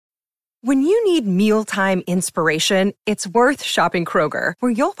When you need mealtime inspiration, it's worth shopping Kroger,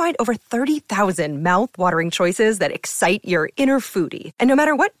 where you'll find over 30,000 mouth-watering choices that excite your inner foodie. And no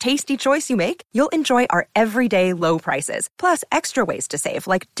matter what tasty choice you make, you'll enjoy our everyday low prices, plus extra ways to save,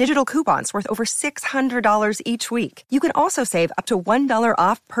 like digital coupons worth over $600 each week. You can also save up to $1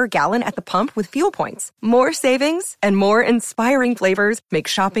 off per gallon at the pump with fuel points. More savings and more inspiring flavors make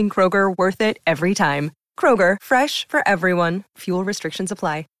shopping Kroger worth it every time. Kroger, fresh for everyone. Fuel restrictions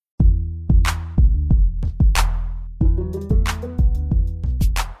apply.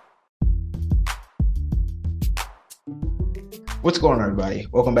 What's going on, everybody?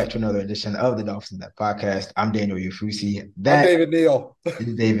 Welcome back to another edition of the Dolphins That Podcast. I'm Daniel Ufusi. I'm David Neal.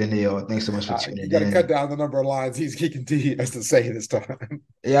 Is David Neal. Thanks so much for tuning in. You got to cut down the number of lines he has to say this time.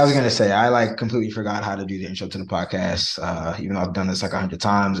 Yeah, I was going to say, I completely forgot how to do the intro to the podcast. Even though I've done this like 100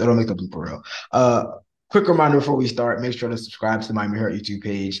 times, it'll make the blooper reel. Quick reminder before we start, make sure to subscribe to the Miami Herald YouTube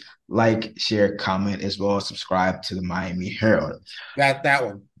page, like, share, comment, as well as subscribe to the Miami Herald. That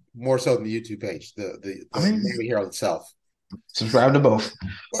one, more so than the YouTube page, the Miami Herald itself. Subscribe to both.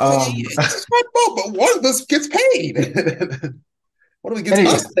 Subscribe to both, but one of us gets paid. One of us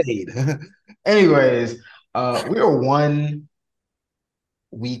gets us paid. Anyways, we are 1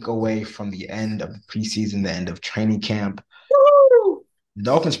 week away from the end of the preseason, the end of training camp. Woo!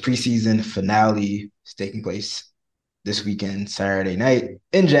 Dolphins preseason finale is taking place this weekend, Saturday night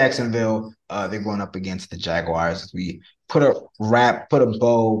in Jacksonville. They're going up against the Jaguars as we put a wrap, put a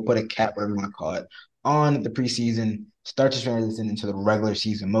bow, put a cap, whatever you want to call it, on the preseason. Start to transition into the regular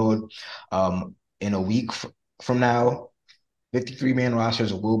season mode. In a week from now, 53-man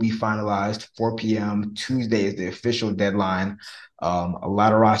rosters will be finalized. 4 p.m. Tuesday is the official deadline. A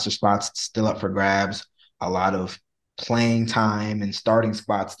lot of roster spots still up for grabs. A lot of playing time and starting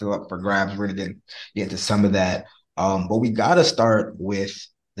spots still up for grabs. We're going to get into some of that. But we got to start with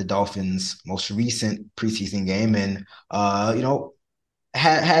the Dolphins' most recent preseason game. And,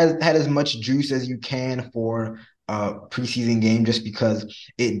 had as much juice as you can for preseason game, just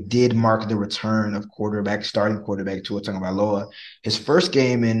because it did mark the return of starting quarterback Tua Tagovailoa. His first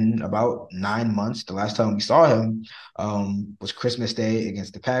game in about 9 months. The last time we saw him was Christmas Day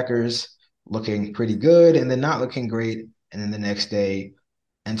against the Packers, looking pretty good and then not looking great. And then the next day,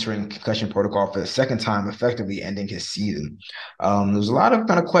 entering concussion protocol for the second time, effectively ending his season. There's a lot of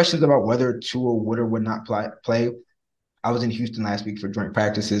kind of questions about whether Tua would or would not play. I was in Houston last week for joint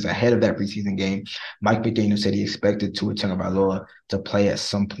practices ahead of that preseason game. Mike McDaniel said he expected Tua Tagovailoa to play at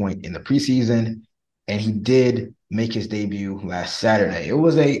some point in the preseason, and he did make his debut last Saturday. It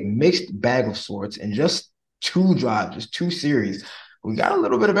was a mixed bag of sorts, and just 2 drives, just 2 series. We got a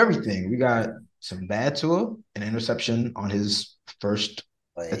little bit of everything. We got some bad Tua, an interception on his first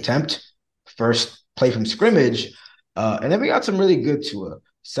attempt, first play from scrimmage, and then we got some really good Tua.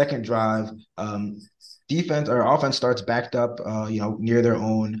 Second drive, defense or offense starts backed up, near their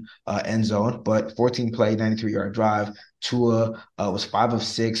own end zone, but 14 play, 93-yard drive. Tua was 5 of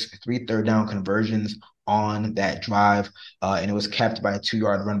 6, 3 third down conversions on that drive, and it was capped by a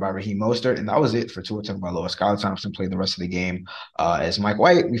 2-yard run by Raheem Mostert, and that was it for Tua Tagovailoa. Skylar Thompson played the rest of the game, as Mike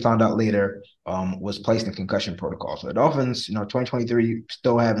White, we found out later, was placed in concussion protocol. So the Dolphins, 2023,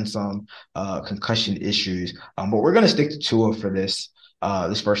 still having some concussion issues, but we're going to stick to Tua for this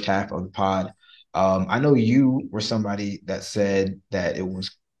first half of the pod. I know you were somebody that said that it was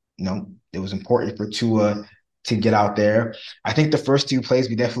important for Tua to get out there. I think the first 2 plays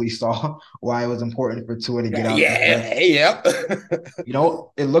we definitely saw why it was important for Tua to get out there. Yep.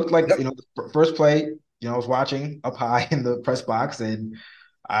 It looked like, the first play, I was watching up high in the press box, and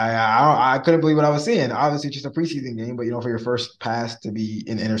I couldn't believe what I was seeing. Obviously, just a preseason game, but for your first pass to be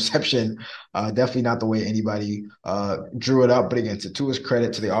an interception, definitely not the way anybody drew it up. But again, to Tua's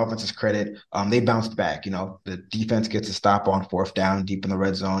credit, to the offense's credit, they bounced back. The defense gets a stop on 4th down deep in the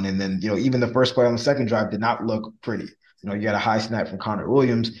red zone, and then even the first play on the second drive did not look pretty. You got a high snap from Connor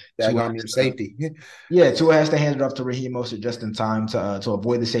Williams. That on your safety. Yeah, Tua has to hand it off to Raheem Mostert just in time to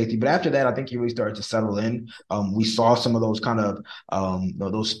avoid the safety. But after that, I think he really started to settle in. We saw some of those kind of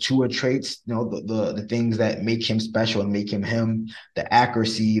those Tua traits, the things that make him special and make him him, the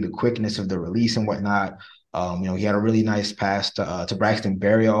accuracy, the quickness of the release and whatnot. He had a really nice pass to Braxton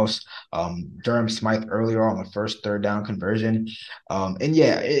Berrios, Durham Smythe earlier on the first third down conversion.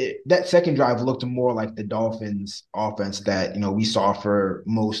 That second drive looked more like the Dolphins offense that, we saw for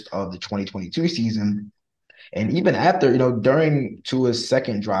most of the 2022 season. And even after, during Tua's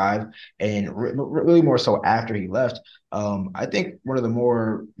second drive and really more so after he left, I think one of the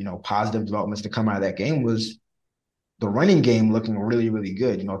more, positive developments to come out of that game was the running game looking really, really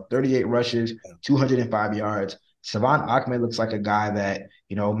good. 38 rushes, 205 yards. Savon Ahmed looks like a guy that,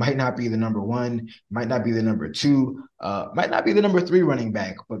 Might not be the number one, might not be the number two, might not be the number three running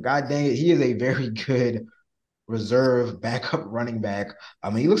back, but god dang it, he is a very good reserve backup running back. I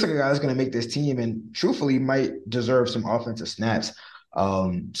mean, he looks like a guy that's going to make this team and truthfully might deserve some offensive snaps.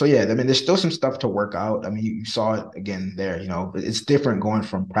 So yeah, I mean, there's still some stuff to work out. I mean, you saw it again there, but it's different going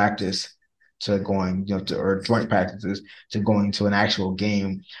from practice to going, or joint practices to going to an actual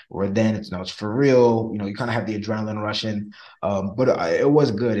game where then it's for real, you kind of have the adrenaline rushing. But it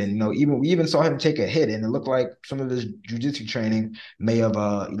was good. And, we even saw him take a hit and it looked like some of his jujitsu training may have,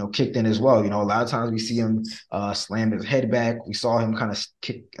 kicked in as well. A lot of times we see him slam his head back. We saw him kind of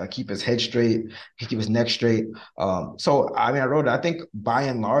keep his head straight, keep his neck straight. So I mean, I wrote it. I think by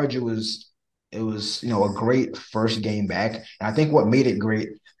and large, it was a great first game back. And I think what made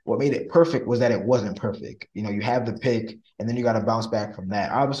it perfect was that it wasn't perfect. You have the pick, and then you got to bounce back from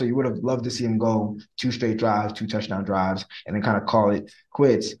that. Obviously, you would have loved to see him go 2 straight drives, 2 touchdown drives, and then kind of call it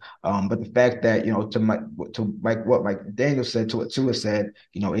quits. But the fact that what Mike Daniel said, to what Tua said,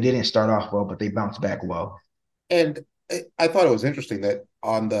 it didn't start off well, but they bounced back well. And I thought it was interesting that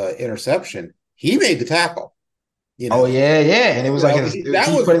on the interception, he made the tackle. Oh yeah, yeah, and it was like that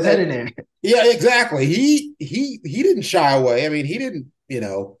he was put his head in there. Yeah, exactly. He didn't shy away. I mean, he didn't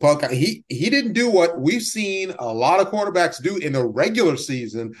punk. He didn't do what we've seen a lot of quarterbacks do in the regular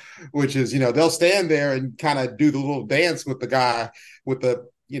season, which is they'll stand there and kind of do the little dance with the guy with the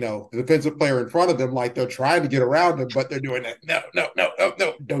defensive player in front of them, like they're trying to get around him, but they're doing that. No, no, no, no,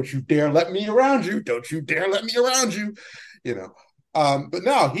 no! Don't you dare let me around you! Don't you dare let me around you! But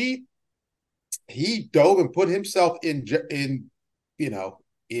no, he dove and put himself in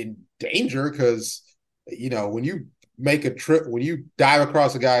danger because when you make a trip, when you dive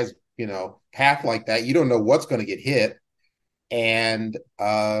across a guy's path like that, you don't know what's going to get hit. And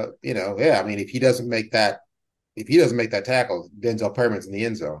I mean, if he doesn't make that tackle, Denzel Perriman's in the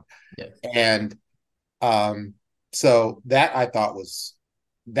end zone. Yeah. And so that I thought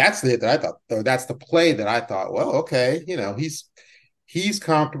that's the hit that I thought, or that's the play that I thought, well, okay, he's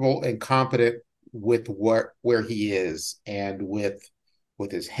comfortable and competent with where he is and with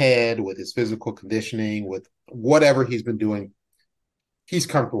his head, with his physical conditioning, with whatever he's been doing, he's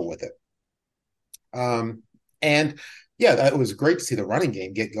comfortable with it. And yeah, that was great to see the running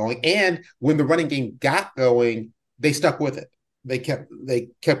game get going. And when the running game got going, they stuck with it. They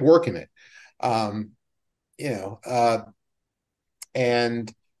kept working it. And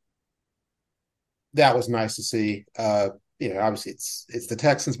that was nice to see. Obviously it's the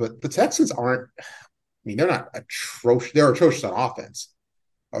Texans, but the Texans aren't. I mean, they're not atrocious. They're atrocious on offense,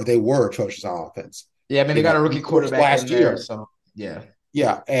 or they were atrocious on offense. Yeah, I mean, they got a rookie quarterback last year, so yeah,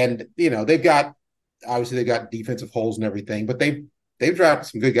 and they've got defensive holes and everything, but they've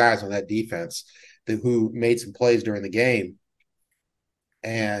drafted some good guys on that defense who made some plays during the game.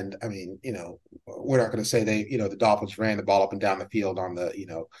 And I mean, we're not going to say the Dolphins ran the ball up and down the field on the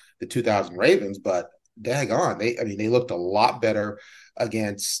 2000 Ravens, but daggone, they looked a lot better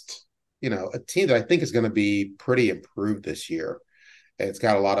against a team that I think is going to be pretty improved this year. And it's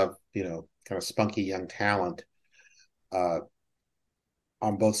got a lot of kind of spunky young talent on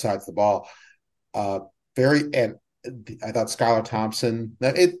both sides of the ball. And I thought Skylar Thompson,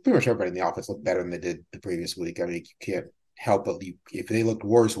 pretty much everybody in the offense looked better than they did the previous week. I mean, you can't help but if they looked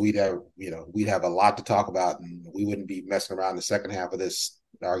worse, we'd have a lot to talk about, and we wouldn't be messing around the second half of this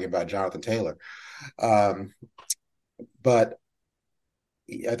arguing about Jonathan Taylor. But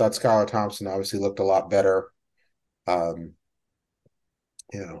I thought Skylar Thompson obviously looked a lot better,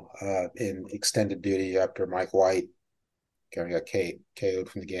 in extended duty after Mike White kind of got KO'd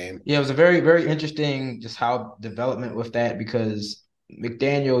from the game. Yeah, it was a very, very interesting just how development with that, because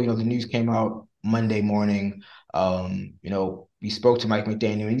McDaniel, the news came out Monday morning. We spoke to Mike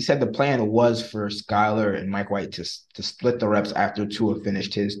McDaniel, and he said the plan was for Skylar and Mike White to split the reps after Tua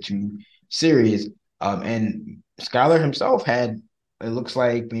finished his 2 series. And Skylar himself had, it looks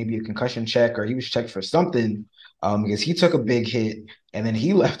like, maybe a concussion check, or he was checked for something, because he took a big hit and then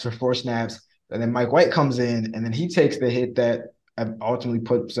he left for 4 snaps. And then Mike White comes in and then he takes the hit that ultimately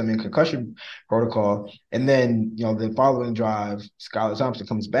puts him in concussion protocol. And then, the following drive, Skylar Thompson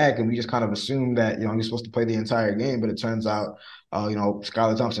comes back, and we just kind of assumed that, he's supposed to play the entire game, but it turns out,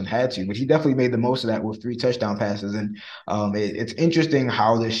 Skylar Thompson had to, but he definitely made the most of that with 3 touchdown passes. And it's interesting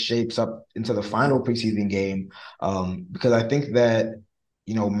how this shapes up into the final preseason game, because I think that,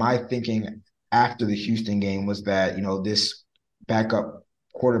 my thinking after the Houston game was that, this backup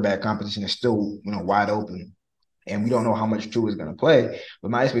quarterback competition is still, wide open. And we don't know how much Tua is going to play. But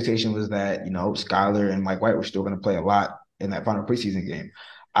my expectation was that, Skylar and Mike White were still going to play a lot in that final preseason game.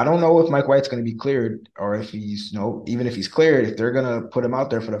 I don't know if Mike White's going to be cleared or if he's, even if he's cleared, if they're going to put him out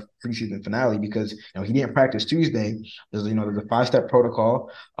there for the preseason finale because, he didn't practice Tuesday. There's a 5-step protocol.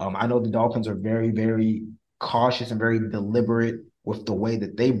 I know the Dolphins are very, very cautious and very deliberate with the way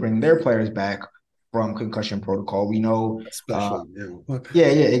that they bring their players back from concussion protocol. We know, especially now. yeah,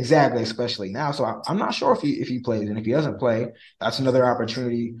 yeah, exactly. Especially now, so I'm not sure if he plays, and if he doesn't play, that's another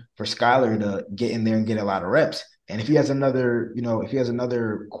opportunity for Skylar to get in there and get a lot of reps. And if he has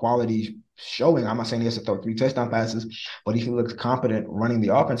another quality showing, I'm not saying he has to throw 3 touchdown passes, but if he looks competent running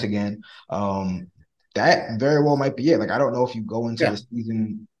the offense again, that very well might be it. Like I don't know if you go into the Yeah,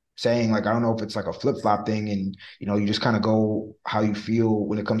 season saying like I don't know if it's like a flip flop thing, and you just kind of go how you feel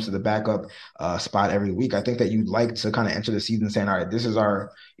when it comes to the backup spot every week. I think that you'd like to kind of enter the season saying, all right, this is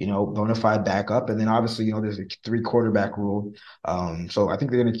our, bona fide backup. And then obviously, there's a 3 quarterback rule. So I think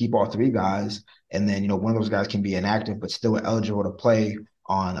they're going to keep all 3 guys. And then, one of those guys can be inactive, but still eligible to play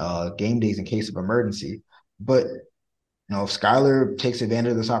on game days in case of emergency. But, if Skylar takes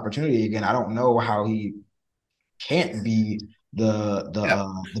advantage of this opportunity again, I don't know how he can't be yeah.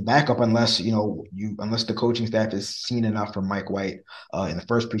 the backup unless unless the coaching staff is seen enough from Mike White in the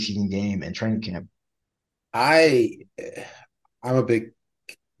first preseason game and training camp. I I'm a big.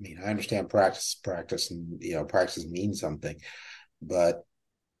 I mean, I understand practice, and practices mean something, but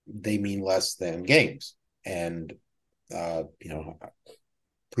they mean less than games. And uh, you know,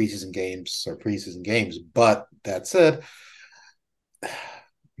 preseason games are preseason games. But that said,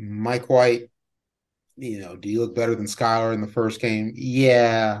 Mike White, do you look better than Skylar in the first game?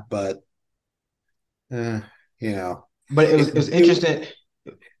 Yeah, but uh, you know, But it was it, it was it interesting.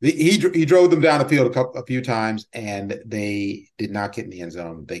 he drove them down the field a few times, and they did not get in the end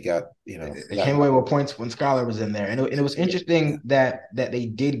zone. They got They they got came away with points when Skylar was in there, and it was yeah, yeah, interesting that they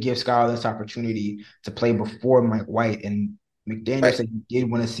did give Skylar this opportunity to play before Mike White, and McDaniel right, said he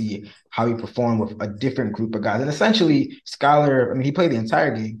did want to see how he performed with a different group of guys. And essentially, Skylar, I mean, he played the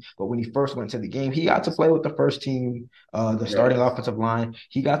entire game, but when he first went to the game, he got to play with the first team, the right, starting offensive line.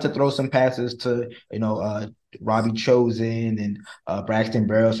 He got to throw some passes to Robbie Chosen and Braxton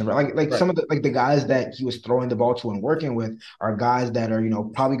Berrios, and like right, some of the guys that he was throwing the ball to and working with are guys that are,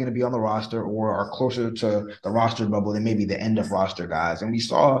 probably going to be on the roster or are closer to the roster bubble than maybe the end of roster guys. And we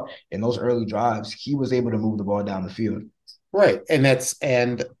saw in those early drives, he was able to move the ball down the field. right,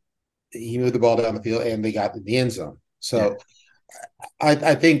 and he moved the ball down the field, and they got in the end zone. Yeah. So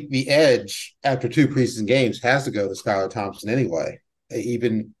I think the edge after 2 preseason games has to go to Skylar Thompson anyway.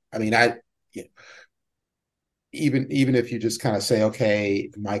 Even I mean I even if you just kind of say okay,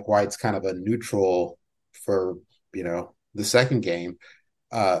 Mike White's kind of a neutral for the second game.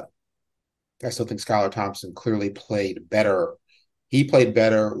 Uh, I still think Skylar Thompson clearly played better. He played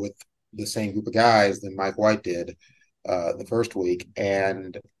better with the same group of guys than Mike White did the first week,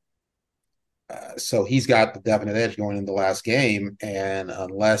 and so he's got the definite edge going in the last game. And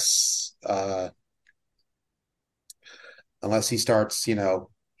unless he starts,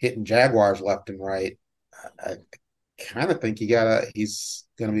 hitting Jaguars left and right, I kind of think he's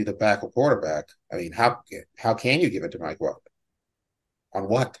going to be the backup quarterback. I mean, how can you give it to Mike White on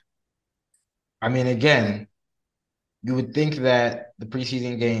what? I mean, again, you would think that the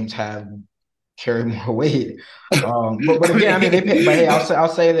preseason games have carry more weight. But I again, I mean, but hey, mean, I'll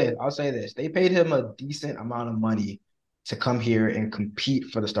say this. They paid him a decent amount of money to come here and compete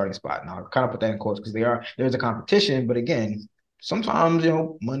for the starting spot. Now, I kind of put that in quotes because there's a competition, but again, sometimes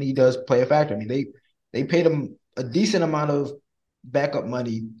money does play a factor. I mean, they paid him a decent amount of backup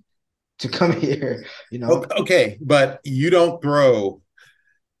money to come here. okay, but you don't throw.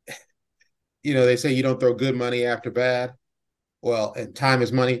 They say you don't throw good money after bad. Well, and time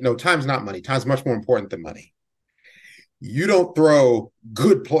is money. No, time's not money. Time's much more important than money. You don't throw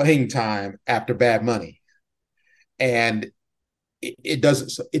good playing time after bad money, and it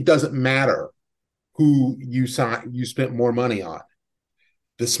doesn't matter who you spent more money on.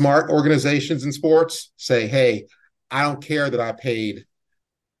 The smart organizations in sports say, "Hey, I don't care that I paid,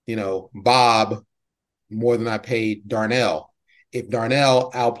 Bob more than I paid Darnell. If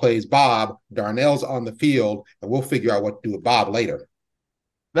Darnell outplays Bob, Darnell's on the field, and we'll figure out what to do with Bob later."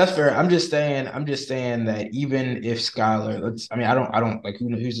 That's fair. I'm just saying that even if Skylar, I mean, I don't like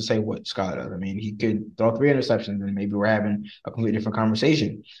who's to say what Skylar does. I mean, he could throw 3 interceptions and maybe we're having a completely different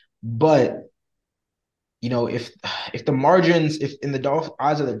conversation. But if the margins, if in the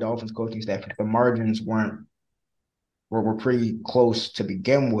eyes of the Dolphins coaching staff, if the margins were pretty close to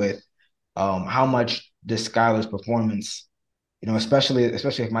begin with, how much does Skylar's performance, especially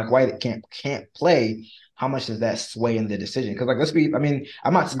if Mike White can't play, how much does that sway in the decision? Because like I mean,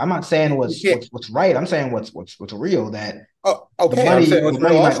 I'm not saying You can't. what's right. I'm saying what's real, that Oh, the okay. I'm saying money what's the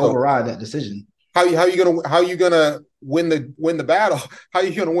real money might also. override that decision. How you gonna win the battle? How are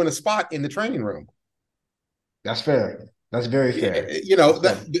you gonna win a spot in the training room? That's fair. That's very fair. You know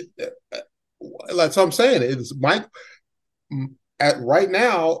That's that, fair. that's what I'm saying. It's Mike at right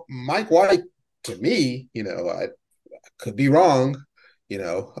now. Mike White, to me, I could be wrong,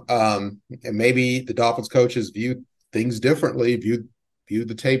 and maybe the Dolphins coaches view things differently, view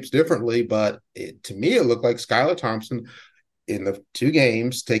the tapes differently, but to me, it looked like Skylar Thompson in the two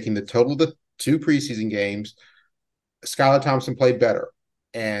games, taking the total of the two preseason games, Skylar Thompson played better.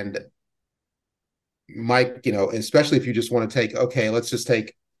 And Mike, especially if you just want to take, okay, let's just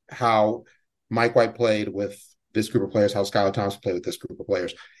take how Mike White played with this group of players, how Skylar Thompson played with this group of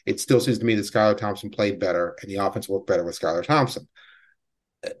players. It still seems to me that Skylar Thompson played better and the offense worked better with Skylar Thompson.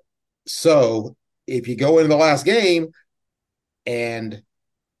 So if you go into the last game and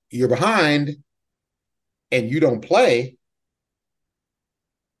you're behind and you don't play,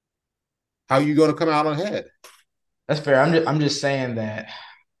 how are you going to come out on ahead? That's fair. I'm just saying that.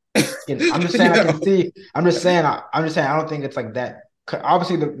 I'm just saying you I can know? see. I'm just saying I don't think it's like that.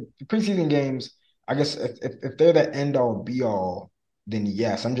 Obviously, the preseason games. I guess if they're the end all be all, then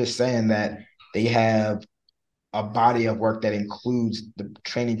yes. I'm just saying that they have a body of work that includes the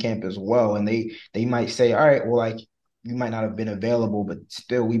training camp as well, and they might say, all right, well, like you might not have been available, but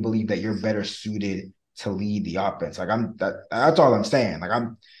still, we believe that you're better suited to lead the offense. Like that's all I'm saying. Like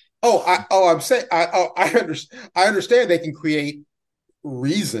I'm saying I understand they can create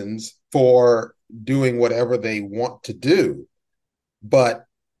reasons for doing whatever they want to do, but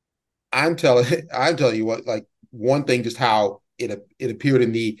I'm telling you what, like one thing, just how it appeared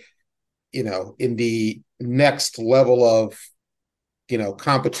in the next level of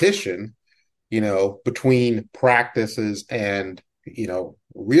competition, between practices and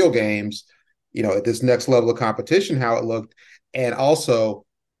real games, at this next level of competition, how it looked, and also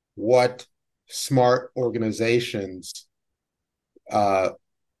what smart organizations, uh,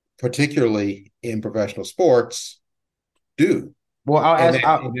 particularly in professional sports, do. well, I'll And ask. that,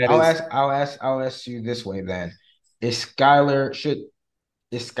 I'll, and that I'll is, ask. I'll ask. I'll ask you this way then: Is Skylar should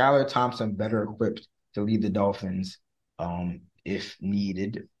is Skylar Thompson better equipped to lead the Dolphins, if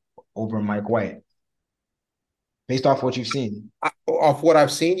needed, over Mike White, based off what you've seen? off what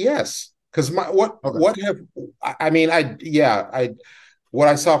I've seen, yes. Because my Okay. what have I mean, I what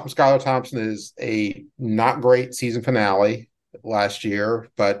I saw from Skylar Thompson is a not great season finale last year,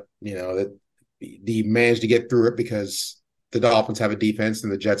 but that he managed to get through it because the Dolphins have a defense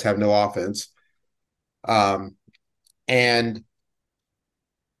and the Jets have no offense. Um, and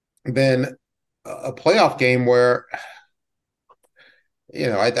then a playoff game where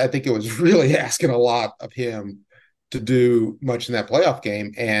I think it was really asking a lot of him to do much in that playoff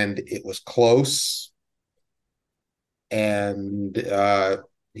game, and it was close, and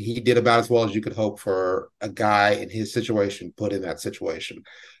he did about as well as you could hope for a guy in his situation put in that situation.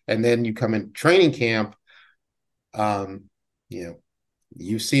 And then you come in training camp, um, you know,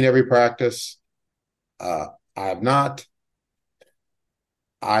 you've seen every practice. I have not.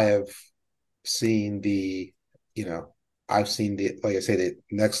 I have seen you know, I've seen like I say, the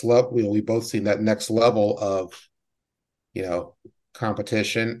next level. We both seen that next level of, you know,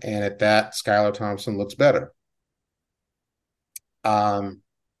 competition, and at that, Skylar Thompson looks better. Um,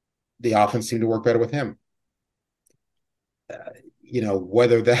 the offense seemed to work better with him.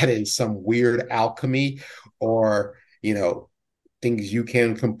 Whether that is some weird alchemy or, things you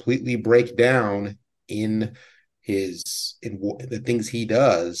can completely break down in the things he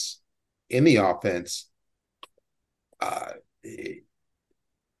does in the offense, uh,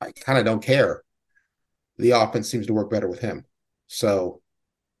 I kind of don't care. The offense seems to work better with him. So,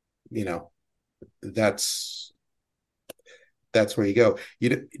 you know, that's that's where you go.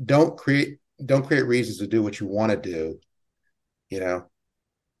 You don't create reasons to do what you want to do. You know,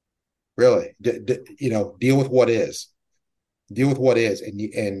 really, deal with what is. Deal with what is,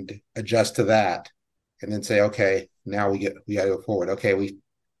 and adjust to that, and then say, okay, now we got to go forward. Okay,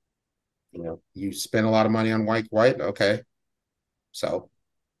 you spend a lot of money on White. Okay, so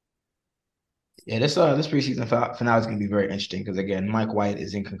Yeah, this preseason finale is going to be very interesting because again, Mike White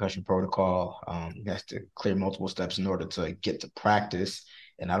is in concussion protocol. He has to clear multiple steps in order to get to practice,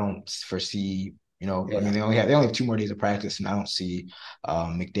 and I don't foresee. I yeah. mean, they only have 2 more days of practice, and I don't see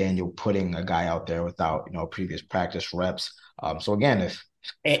McDaniel putting a guy out there without previous practice reps. So again, if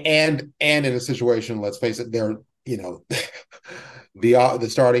And in a situation, let's face it, they're the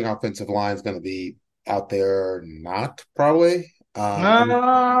starting offensive line is going to be out there, not probably. no,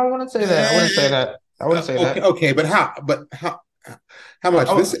 I wouldn't say that. I wouldn't say that. I wouldn't say Okay, that. okay, but how much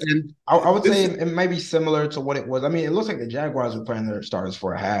I would, this and I would say this? it might be similar to what it was. I mean, it looks like the Jaguars were playing their starters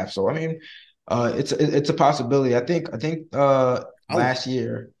for a half. So I mean, it's a possibility. I think Oh, last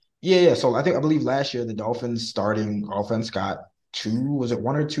year, yeah. So I believe last year the Dolphins starting offense got two, was it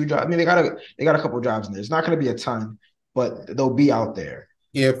one or two jobs? I mean, they got a couple of jobs in there. It's not going to be a ton, but they'll be out there.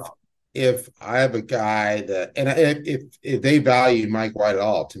 if I have a guy that, and if they value Mike White at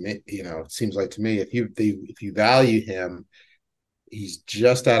all, to me, it seems like to me, if you value him, he's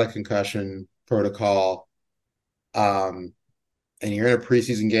just out of concussion protocol, and you're in a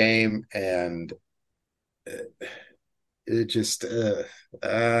preseason game, and it just,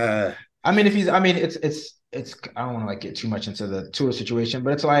 I mean, if he's, I mean, it's. I don't want to like get too much into the tour situation,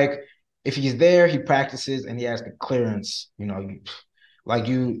 but it's like if he's there, he practices and he has the clearance.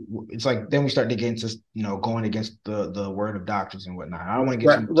 It's like then we start to get into going against the word of doctors and whatnot. I don't want to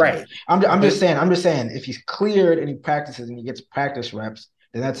get too right, much into it. right. But I'm just saying if he's cleared and he practices and he gets practice reps,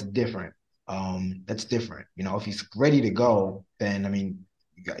 then that's different. That's different. If he's ready to go, then I mean,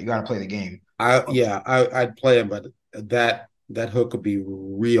 you got to play the game. I'd play him, but that hook would be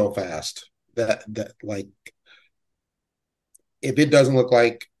real fast. That like if it doesn't look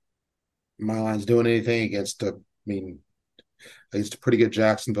like my line's doing anything against mean, against a pretty good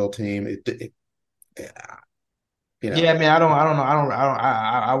Jacksonville team, you Yeah, know, I mean,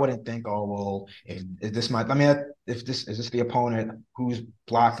 I wouldn't think, oh, well, if this might, I mean, if this is this the opponent who's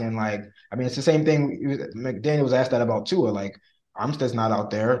blocking, like, I mean, it's the same thing. McDaniel was asked that about Tua, like, Armstead's not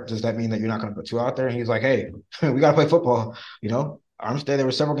out there. Does that mean that you're not going to put Tua out there? And he's like, hey, we got to play football, Armstead, there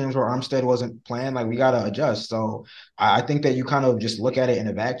were several games where Armstead wasn't playing, like, we got to adjust. So I think that you kind of just look at it in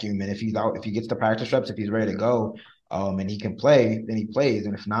a vacuum. And if he's out, if he gets the practice reps, if he's ready to go, and he can play, then he plays.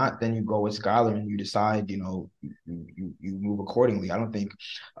 And if not, then you go with Skylar and you decide, you move accordingly. I don't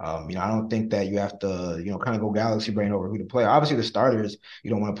think that you have to, kind of go galaxy brain over who to play. Obviously, the starters, you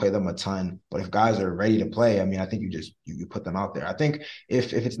don't want to play them a ton, but if guys are ready to play, I mean, I think you just you put them out there. I think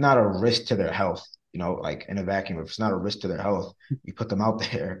if it's not a risk to their health, like in a vacuum, if it's not a risk to their health, you put them out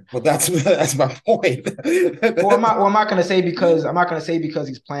there. well, that's my point. I'm not gonna say because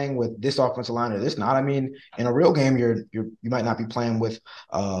he's playing with this offensive line or this not. I mean, in a real game, you might not be playing with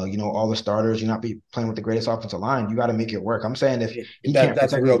all the starters. You not be playing with the greatest offensive line. You got to make it work. I'm saying if he can't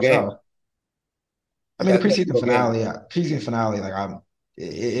That's a protect real game. himself, I mean, the That's a preseason real game. finale, preseason finale, like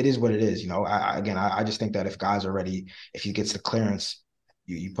it is what it is. I just think that if guys are ready, if he gets the clearance,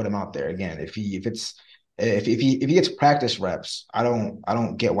 you put him out there again. If he gets practice reps, I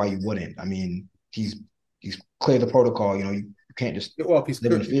don't get why you wouldn't. I mean, he's cleared the protocol. You can't just Well,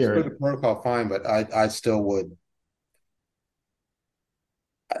 live in if he's clear the fear. protocol, fine, but I still would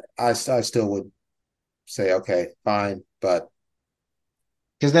I still would say okay, fine, but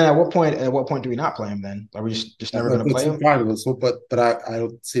Because then at what point do we not play him? Then are we just never going to it's play him? fine. But I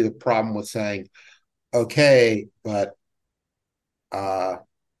don't see the problem with saying okay, but uh,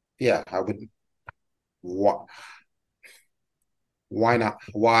 yeah, I would. Why, why not?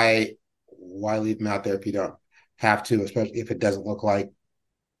 Why leave him out there if you don't have to? Especially if it doesn't look like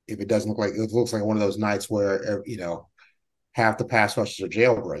it looks like one of those nights where half the pass rushes are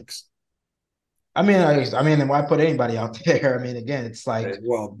jailbreaks. I mean, then why put anybody out there? I mean, again, it's like,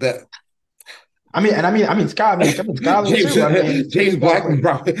 Well, that Scott. I mean, Skyler James too. I mean, James you got to Blackman, play.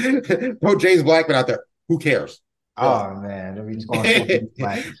 bro. Throw James Blackman out there. Who cares? Really? Oh man, I mean, he's going full James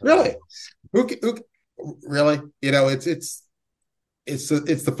Blackman for that. Really? Who really? It's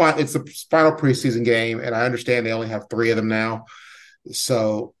the final preseason game, and I understand they only have three of them now.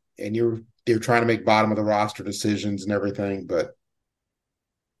 So, and you're trying to make bottom of the roster decisions and everything, but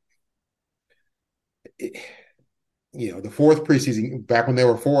it, the fourth preseason, back when there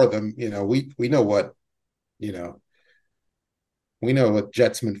were four of them, we know you know what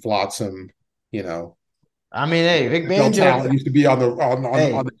Jetsman Flotsam, you know, I mean, hey, Vic Bill Banjo. Talent used to be on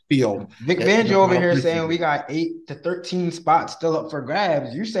Hey, the field Vic in the Banjo over final here saying we preseason. got 8 to 13 spots still up for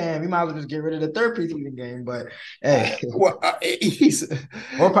grabs. You saying we might as well just get rid of the third preseason game? But hey, He's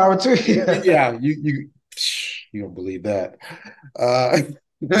more power to you. yeah, you don't believe that. Uh,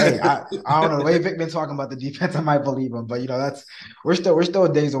 Hey, I don't know the way Vic been talking about the defense. I might believe him, but that's we're still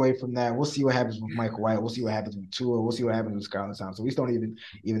days away from that. We'll see what happens with Michael White. We'll see what happens with Tua. We'll see what happens with Skylar Thompson. So we still don't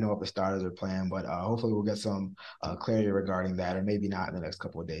even know if the starters are playing, but hopefully we'll get some clarity regarding that, or maybe not in the next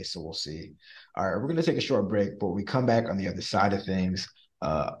couple of days. So we'll see. All right, we're gonna take a short break, but when we come back on the other side of things.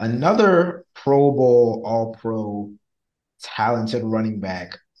 Another Pro Bowl, All Pro, talented running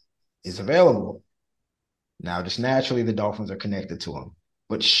back is available. Now, just naturally, the Dolphins are connected to him.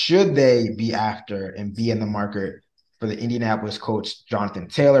 But should they be after and be in the market for the Indianapolis coach, Jonathan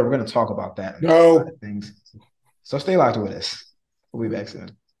Taylor. We're going to talk about that and No. things. So stay locked with us. We'll be back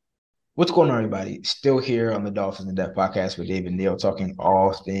soon. What's going on, everybody? Still here on the Dolphins in Depth podcast with David Neal, talking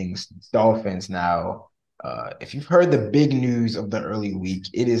all things Dolphins now. If you've heard the big news of the early week,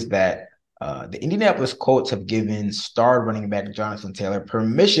 it is that the Indianapolis Colts have given star running back Jonathan Taylor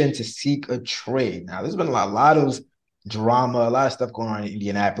permission to seek a trade. Now, there's been a lot of drama, a lot of stuff going on in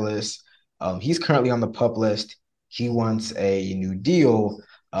Indianapolis. He's currently on the PUP list. He wants a new deal.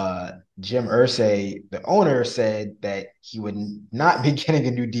 Jim Irsay, the owner, said that he would not be getting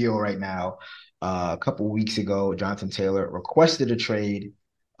a new deal right now. A couple of weeks ago, Jonathan Taylor requested a trade.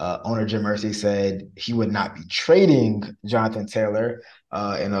 Owner Jim Irsay said he would not be trading Jonathan Taylor.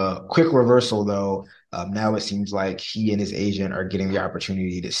 In a quick reversal, though, now it seems like he and his agent are getting the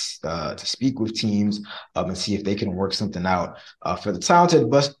opportunity to speak with teams and see if they can work something out for the talented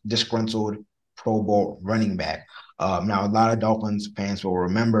but disgruntled Pro Bowl running back. Now, a lot of Dolphins fans will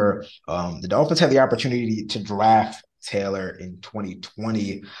remember the Dolphins had the opportunity to draft Taylor in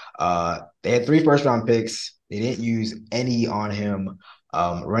 2020. They had 3 first-round picks. They didn't use any on him.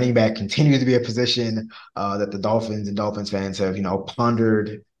 Running back continues to be a position that the Dolphins and Dolphins fans have,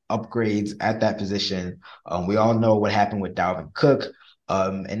 pondered upgrades at that position. We all know what happened with Dalvin Cook.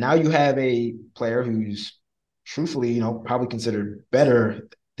 And now you have a player who's truthfully, probably considered better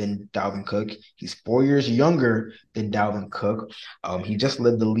than Dalvin Cook. He's 4 years younger than Dalvin Cook. He just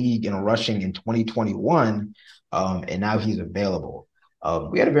led the league in rushing in 2021, and now he's available.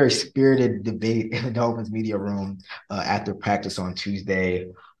 We had a very spirited debate in the Dolphins media room after practice on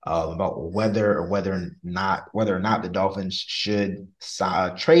Tuesday about whether or not the Dolphins should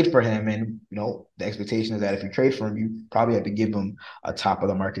trade for him. And the expectation is that if you trade for him, you probably have to give him a top of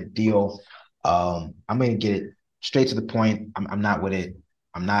the market deal. I'm going to get it straight to the point. I'm not with it.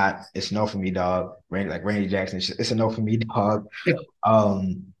 I'm not. It's no for me, dog. Randy Jackson. It's a no for me, dog.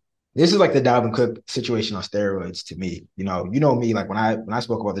 This is like the Dalvin Cook situation on steroids to me. You know me. Like when I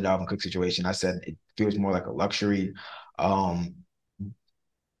spoke about the Dalvin Cook situation, I said it feels more like a luxury.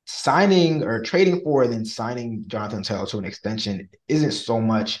 Signing or trading for and then signing Jonathan Taylor to an extension isn't so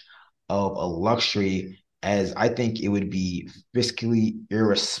much of a luxury as I think it would be fiscally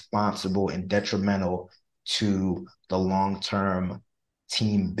irresponsible and detrimental to the long-term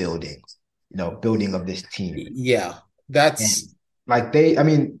team building, building of this team. Yeah, that's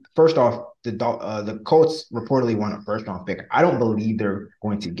first off, the Colts reportedly want a first-round pick. I don't believe they're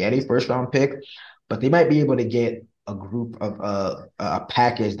going to get a first-round pick, but they might be able to get a group of a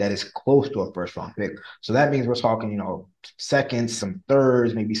package that is close to a first-round pick. So that means we're talking, seconds, some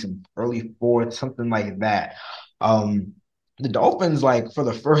thirds, maybe some early fourths, something like that. The Dolphins, for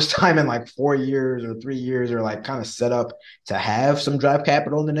the first time in 4 years or 3 years, are kind of set up to have some draft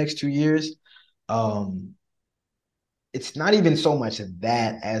capital in the next 2 years. It's not even so much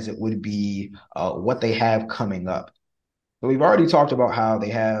that as it would be what they have coming up. So we've already talked about how they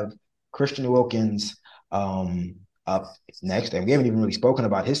have Christian Wilkins up next, and we haven't even really spoken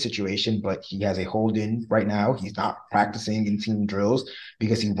about his situation, but he has a hold-in right now. He's not practicing in team drills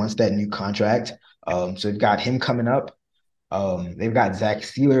because he wants that new contract. So they've got him coming up. They've got Zach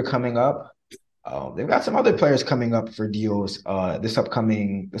Sealer coming up. They've got some other players coming up for deals this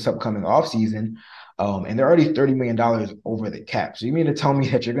upcoming offseason. And they're already $30 million over the cap. So you mean to tell me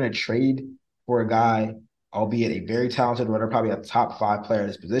that you're going to trade for a guy, albeit a very talented runner, probably a top 5 player at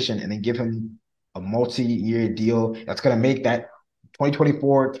his position, and then give him a multi-year deal that's going to make that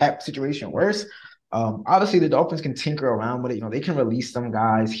 2024 cap situation worse? Obviously, the Dolphins can tinker around with it. They can release some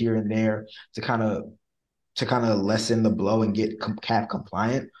guys here and there to kind of lessen the blow and get cap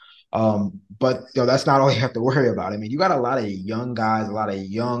compliant. But that's not all you have to worry about. I mean, you got a lot of young guys, a lot of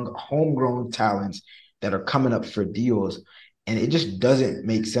young homegrown talents that are coming up for deals. And it just doesn't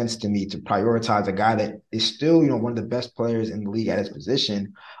make sense to me to prioritize a guy that is still, one of the best players in the league at his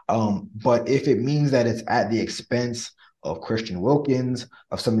position. But if it means that it's at the expense of Christian Wilkins,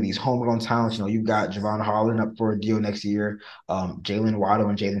 of some of these homegrown talents, you've got Javon Harlan up for a deal next year. Jalen Waddle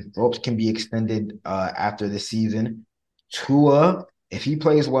and Jalen Phillips can be extended after this season. Tua, if he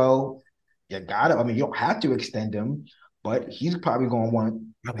plays well, you got him. I mean, you don't have to extend him, but he's probably going to want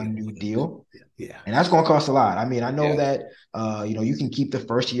a new deal. Yeah. And that's going to cost a lot. I mean, I know that, you can keep the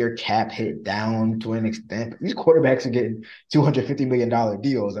first year cap hit down to an extent. These quarterbacks are getting $250 million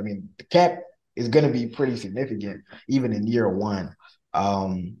deals. I mean, the cap is going to be pretty significant, even in year one.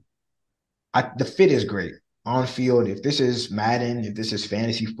 The fit is great on field. If this is Madden, if this is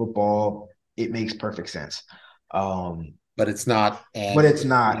fantasy football, it makes perfect sense. But it's not. And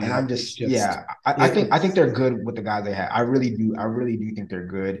I'm I think they're good with the guys they have. I really do think they're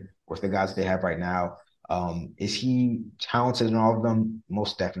good with the guys they have right now. Is he talented in all of them?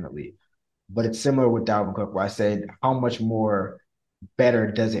 Most definitely. But it's similar with Dalvin Cook, where I said, how much more better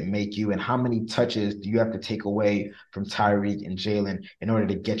does it make you? And how many touches do you have to take away from Tyreek and Jalen in order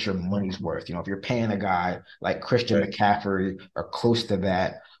to get your money's worth? If you're paying a guy like Christian Right. McCaffrey or close to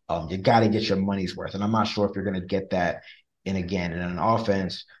that, you got to get your money's worth. And I'm not sure if you're going to get that in an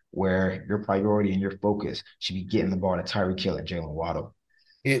offense where your priority and your focus should be getting the ball to Tyreek Hill and Jalen Waddle.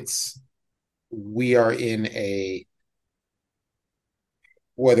 It's we are in a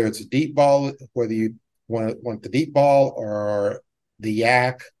whether it's a deep ball, whether you want the deep ball or the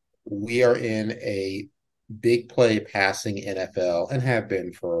yak, we are in a big play passing NFL and have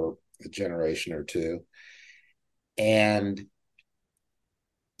been for a generation or two. And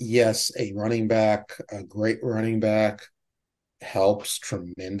yes, a great running back helps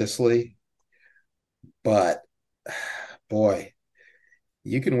tremendously, but boy,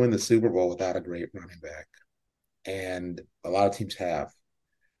 you can win the Super Bowl without a great running back. And a lot of teams have.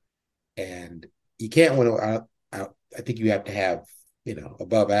 And you can't win. I think you have to have,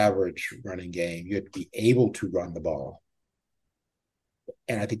 above average running game. You have to be able to run the ball.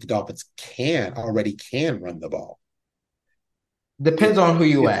 And I think the Dolphins already can run the ball. Depends It, on who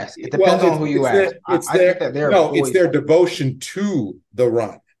you it's ask. It well, depends on who you ask. I think that they're it's poised. their devotion to the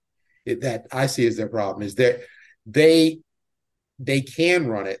run that I see as their problem is that they they can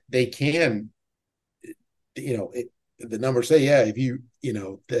run it. They can, the numbers say, yeah, if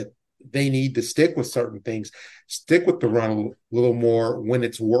that they need to stick with certain things, stick with the run a little more when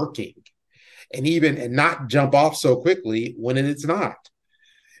it's working, and not jump off so quickly when it's not.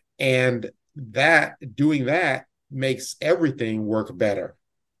 And that doing that makes everything work better.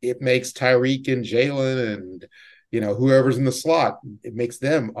 It makes Tyreek and Jalen and whoever's in the slot, it makes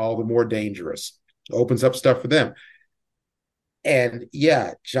them all the more dangerous. Opens up stuff for them. And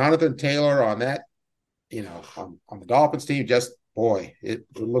yeah, Jonathan Taylor on that, on the Dolphins team, just boy, it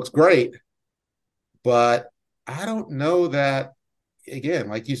looks great. But I don't know that, again,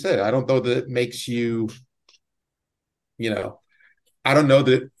 like you said, I don't know that it makes you, I don't know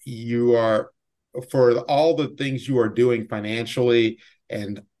that you are, for all the things you are doing financially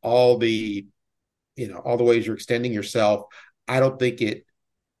and all the ways you're extending yourself, I don't think it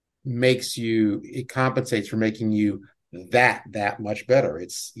compensates for making you that much better.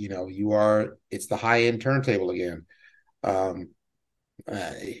 It's the high end turntable again. Um,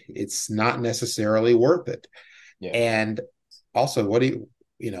 it's not necessarily worth it. Yeah. And also,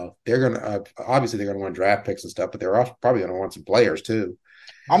 they're going to, obviously they're going to want draft picks and stuff, but they're also probably going to want some players too.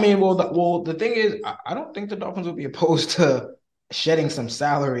 I mean, the thing is, I don't think the Dolphins would be opposed to shedding some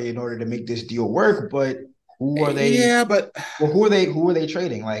salary in order to make this deal work. But who are they? Yeah, but Well, who are they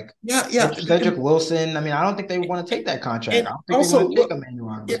trading? Like yeah. Cedric Wilson. I mean, I don't think they want to take that contract. And I don't think they also, want to take look,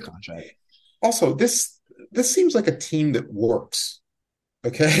 Emmanuel yeah, Ogbah's contract. also this seems like a team that works.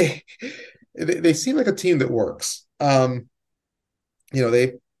 Okay, they seem like a team that works.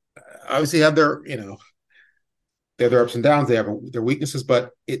 They obviously have they have their ups and downs. They have their weaknesses,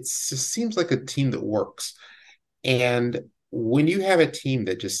 but it just seems like a team that works. And when you have a team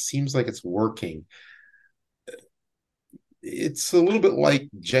that just seems like it's working, it's a little bit like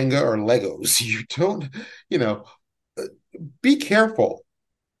Jenga or Legos. You don't, you know, be careful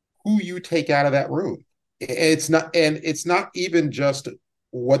who you take out of that room. And it's not even just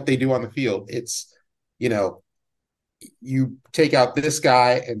what they do on the field. It's, you know, you take out this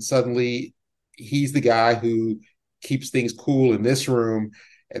guy and suddenly he's the guy who keeps things cool in this room,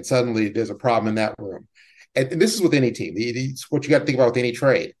 and suddenly there's a problem in that room. And this is with any team. It's what you got to think about with any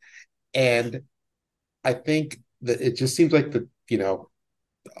trade. And I think that it just seems like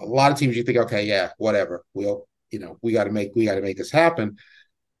a lot of teams you think, okay, yeah, whatever, we got to make this happen.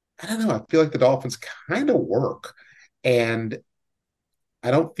 I don't know. I feel like the Dolphins kind of work, and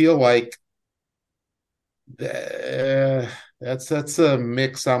I don't feel like that's a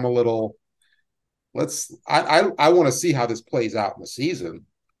mix. I'm a little. I want to see how this plays out in the season,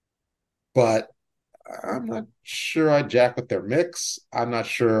 but I'm not sure I jack with their mix. I'm not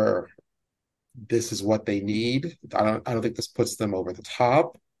sure this is what they need. I don't think this puts them over the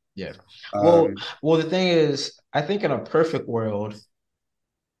top. Yeah. Well, Um, well, the thing is, I think in a perfect world,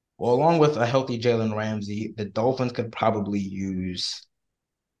 well, along with a healthy Jalen Ramsey, the Dolphins could probably use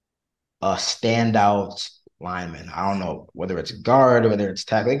a standout lineman. I don't know whether it's guard or whether it's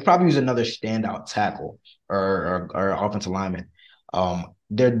tackle. They could probably use another standout tackle or offensive lineman.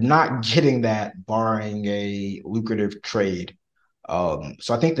 They're not getting that barring a lucrative trade. So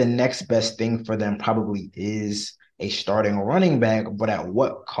I think the next best thing for them probably is a starting running back, but at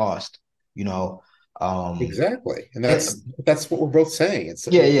what cost? You know, Exactly. And And that's what we're both saying.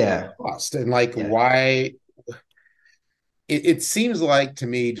 yeah, It's yeah, lost. And like yeah. why it seems like to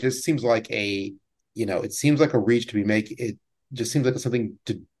me, just seems like it seems like a reach to be make it just seems like it's something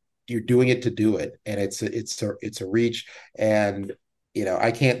to you're doing it to do it. And it's a reach. And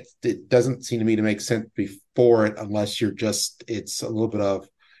I can't it doesn't seem to me to make sense before it unless it's a little bit of,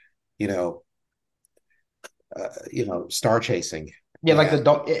 you know, star chasing. Yeah, like And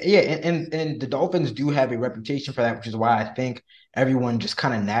yeah, and the Dolphins do have a reputation for that, which is why I think everyone just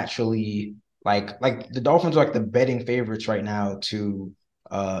kind of naturally like the Dolphins are like the betting favorites right now to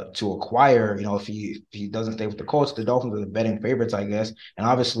acquire. If he doesn't stay with the Colts, the Dolphins are the betting favorites, I guess. And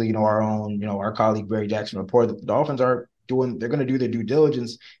obviously, our own, our colleague Barry Jackson reported that the Dolphins are doing they're going to do their due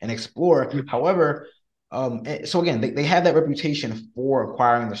diligence and explore. However, so again, they have that reputation for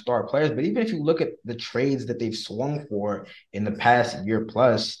acquiring the star players, but even if you look at the trades that they've swung for in the past year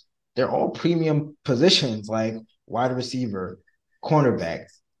plus, they're all premium positions like wide receiver, cornerback,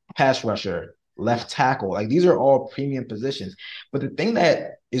 pass rusher, left tackle. Like these are all premium positions. But the thing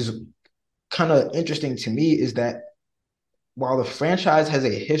that is kind of interesting to me is that while the franchise has a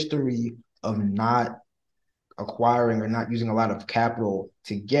history of not acquiring or not using a lot of capital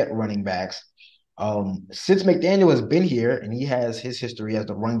to get running backs, since McDaniel has been here and he has his history as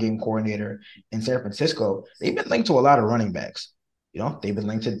the run game coordinator in San Francisco, they've been linked to a lot of running backs. They've been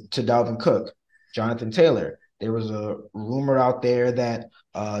linked to Dalvin Cook, Jonathan Taylor. There was a rumor out there that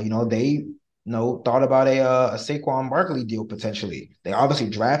they thought about a Saquon Barkley deal potentially. They obviously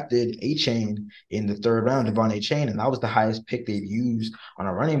drafted A-Chain in the third round, Devon A-Chain, and that was the highest pick they've used on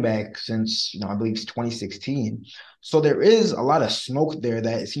a running back since I believe it's 2016. So there is a lot of smoke there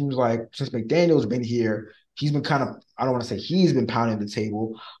that it seems like since McDaniel's been here, he's been kind of, I don't want to say he's been pounding the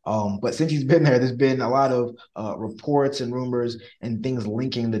table, but since he's been there, there's been a lot of reports and rumors and things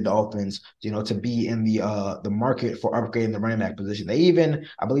linking the Dolphins, to be in the market for upgrading the running back position. They even,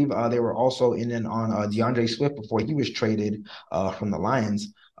 I believe, they were also in and on DeAndre Swift before he was traded from the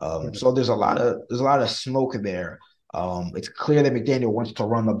Lions. So there's a lot of smoke there. It's clear that McDaniel wants to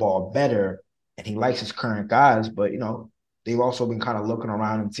run the ball better, and he likes his current guys, but they've also been kind of looking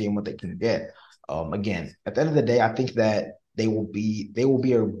around and seeing what they can get. Again, at the end of the day, I think that they will be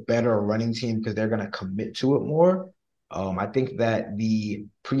a better running team because they're going to commit to it more. I think that the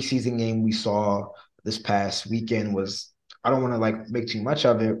preseason game we saw this past weekend was, I don't want to make too much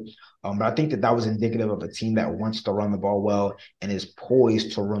of it, but I think that was indicative of a team that wants to run the ball well and is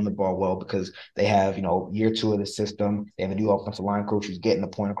poised to run the ball well because they have, year two of the system. They have a new offensive line coach who's getting the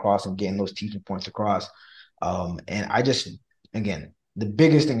point across and getting those teaching points across. And I just, again, the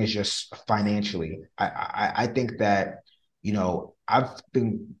biggest thing is just financially. I think that,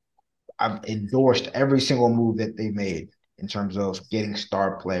 I've endorsed every single move that they made in terms of getting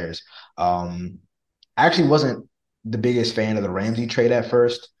star players. I actually wasn't the biggest fan of the Ramsey trade at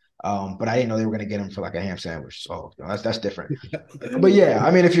first, but I didn't know they were going to get him for like a ham sandwich. So that's different. But yeah,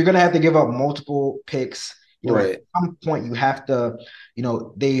 I mean, if you're going to have to give up multiple picks, at right. some point you have to,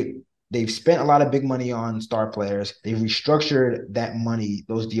 they've spent a lot of big money on star players. They've restructured that money,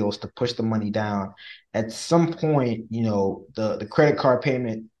 those deals to push the money down. At some point, the credit card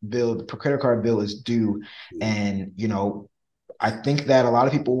credit card bill is due. And, I think that a lot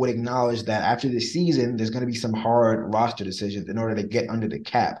of people would acknowledge that after this season, there's going to be some hard roster decisions in order to get under the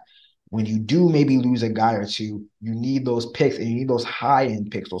cap. When you do maybe lose a guy or two, you need those picks and you need those high end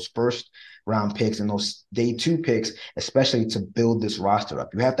picks, those first round picks and those day two picks, especially to build this roster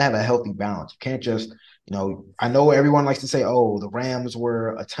up. You have to have a healthy balance. You can't just, I know everyone likes to say, oh, the Rams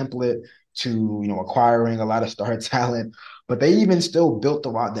were a template to, acquiring a lot of star talent, but they even still built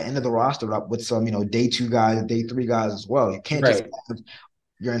the end of the roster up with some, day two guys, day three guys as well. You can't just Right. have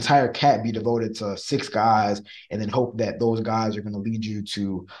your entire cap be devoted to six guys and then hope that those guys are going to lead you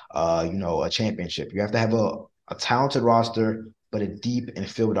to, a championship. You have to have a talented roster, but a deep and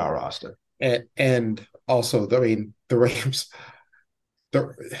filled out roster. And also, I mean, the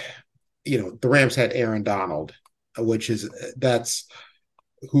the Rams had Aaron Donald, which is that's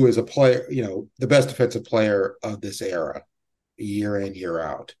who is a player, the best defensive player of this era, year in, year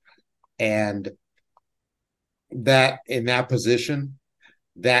out. And that in that position,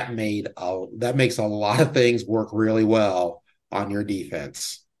 that makes a lot of things work really well on your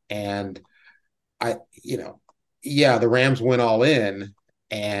defense. And I, yeah, the Rams went all in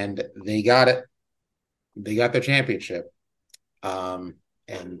and they got it. They got their championship. And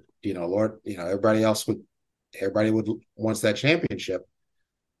Lord, everybody would wants that championship.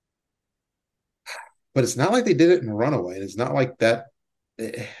 But it's not like they did it in a runaway. And it's not like that.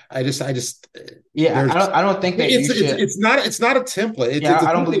 I just Yeah, there's I don't think that you should. it's not a template. It's Yeah, a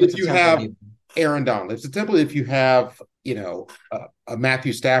I don't believe template it's if a you template have either. Aaron Donald. It's a template if you have, a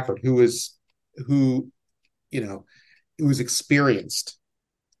Matthew Stafford who, you know, who's experienced.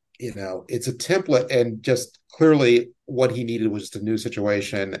 It's a template, and just clearly what he needed was just a new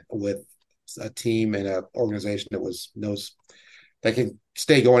situation with a team and an organization that knows that can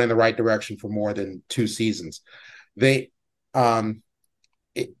stay going in the right direction for more than 2 seasons. They, um,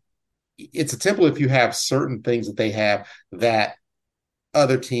 it, it's a template if you have certain things that they have that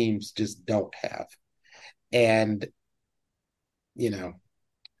other teams just don't have, and you know,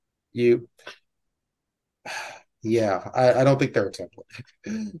 you, yeah, I don't think they're a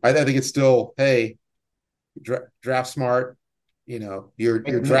template. I think it's still, hey, draft smart. You're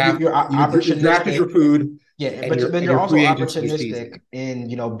Your draft is opportunistic. your food, Yeah, and but your then and you're your also free agents this opportunistic season.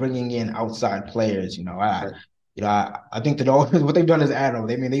 in bringing in outside players. Right, I think the Dolphins what they've done is admirable.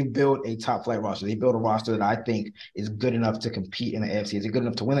 They built a top flight roster. They built a roster that I think is good enough to compete in the AFC. Is it good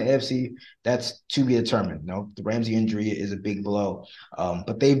enough to win the AFC? That's to be determined. The Ramsey injury is a big blow,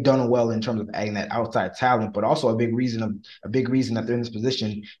 but they've done well in terms of adding that outside talent. But also a big reason that they're in this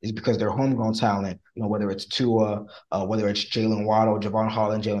position is because they're homegrown talent. Whether it's Tua, whether it's Jalen Waddle, Javon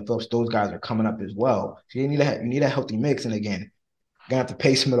Holland, Jalen Phillips, those guys are coming up as well. So you need a healthy mix. And again, gonna have to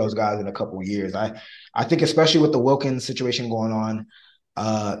pay some of those guys in a couple of years. I think especially with the Wilkins situation going on,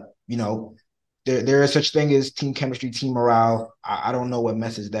 uh, you know, there is such thing as team chemistry, team morale. I don't know what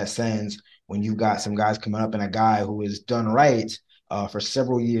message that sends when you've got some guys coming up and a guy who has done right for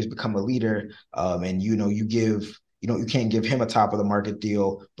several years become a leader, and you can't give him a top of the market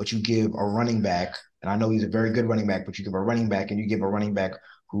deal, but you give a running back, and I know he's a very good running back, but you give a running back and you give a running back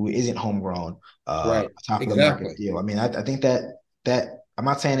who isn't homegrown right, a top of the market exactly. deal. I mean, I think that I'm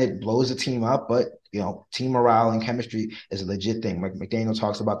not saying it blows the team up, but team morale and chemistry is a legit thing. McDaniel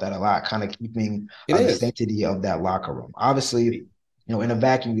talks about that a lot, kind of keeping It the is. sanctity of that locker room. Obviously, in a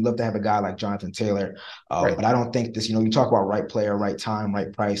vacuum, we love to have a guy like Jonathan Taylor, Right. but I don't think this. You talk about right player, right time,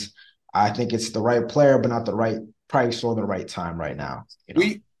 right price. I think it's the right player, but not the right price or the right time right now.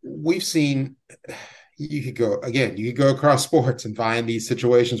 We've seen, you could go across sports and find these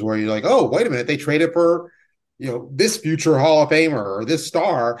situations where you're like, oh, wait a minute, they traded for this future Hall of Famer or this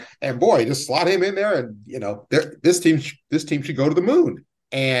star, and boy, just slot him in there, and this team should go to the moon,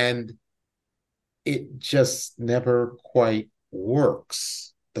 and it just never quite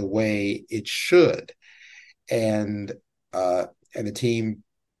works the way it should, and uh and the team,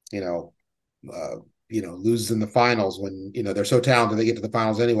 you know uh, loses in the finals when they're so talented they get to the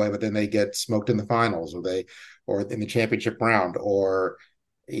finals anyway, but then they get smoked in the finals, or in the championship round, or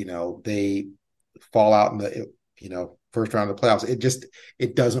they fall out in the first round of the playoffs.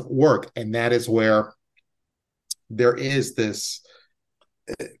 It doesn't work, and that is where there is this.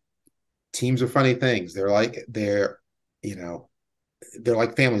 Teams are funny things. You know they're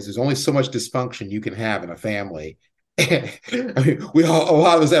like families. There's only so much dysfunction you can have in a family. I mean, we all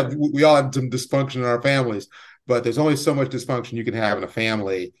have some dysfunction in our families, but there's only so much dysfunction you can have in a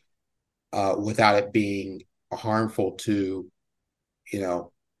family without it being harmful to you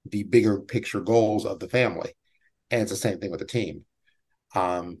know the bigger picture goals of the family. And it's the same thing with the team.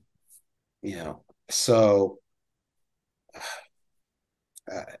 Um, you know, so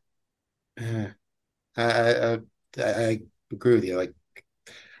uh, I, I, I agree with you. Like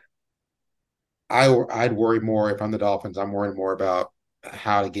I'd worry more if I'm the Dolphins. I'm worried more about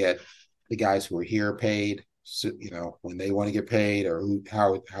how to get the guys who are here paid, so, when they want to get paid, or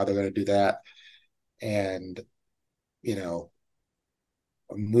how they're going to do that, and you know,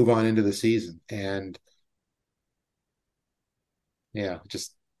 move on into the season. And yeah,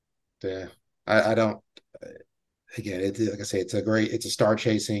 just I don't. Again, it's like I say, it's a star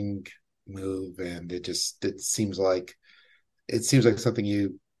chasing move, and it seems like something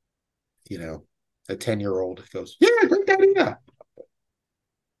you know a 10-year-old goes, yeah, great idea.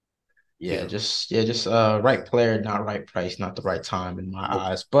 Yeah, Yeah. just right player, not right price, not the right time in my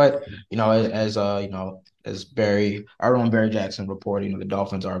eyes. But as Barry, our own Barry Jackson reported, the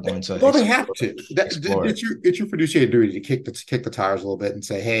Dolphins are going to Well, they have to. explore it. It's your fiduciary duty to kick the tires a little bit and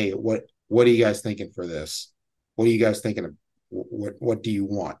say, "Hey, what are you guys thinking for this? What are you guys thinking of? What do you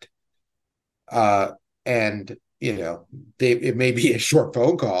want?" Uh, and it may be a short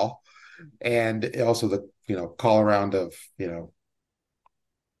phone call, and also the call around of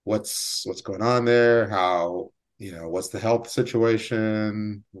what's going on there, how what's the health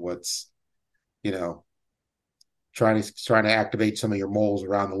situation, what's you know trying to activate some of your moles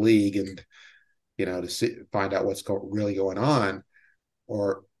around the league, and find out what's really going on,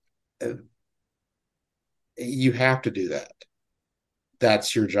 or uh, you have to do that.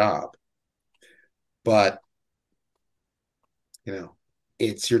 That's your job. But you know,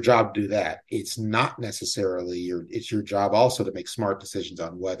 it's your job to do that. It's not necessarily it's your job also to make smart decisions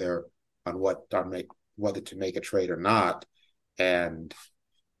on whether to make a trade or not. And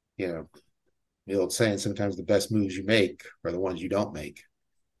you know, the old saying, sometimes the best moves you make are the ones you don't make.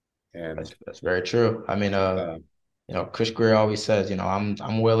 And That's very true. I mean, Chris Greer always says,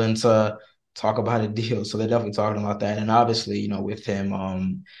 I'm willing to talk about a deal. So they're definitely talking about that. And obviously, with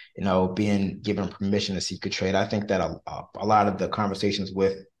him, being given permission to seek a trade, I think that a lot of the conversations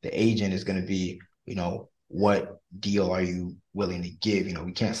with the agent is going to be, what deal are you willing to give?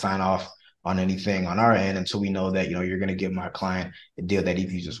 We can't sign off on anything on our end until we know that, you're going to give my client a deal that he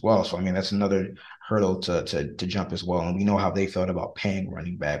views as well. So, I mean, that's another hurdle to jump as well. And we know how they felt about paying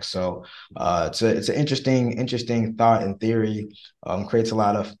running backs. So it's an interesting thought and theory. Creates a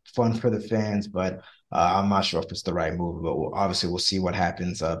lot of fun for the fans, but I'm not sure if it's the right move. But we'll see what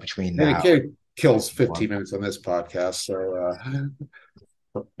happens between now. It kills 15 minutes on this podcast. So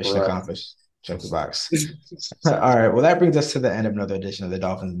mission accomplished. Check the box. All right. Well, that brings us to the end of another edition of the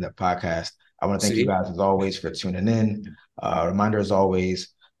Dolphins in Depth podcast. I want to thank you guys as always for tuning in. Reminder as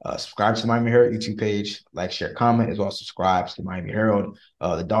always, subscribe to the Miami Herald YouTube page, like, share, comment, as well as subscribe to the Miami Herald.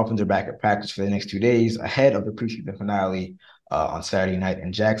 The Dolphins are back at practice for the next 2 days ahead of the preseason finale on Saturday night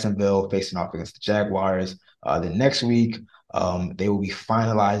in Jacksonville, facing off against the Jaguars. Then next week, they will be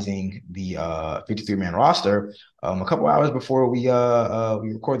finalizing the 53-man roster a couple hours before we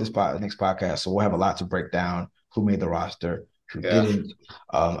record this next podcast. So we'll have a lot to break down: who made the roster, who didn't.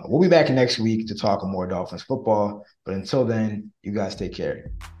 We'll be back next week to talk more Dolphins football. But until then, you guys take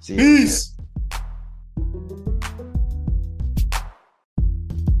care. See you. Peace.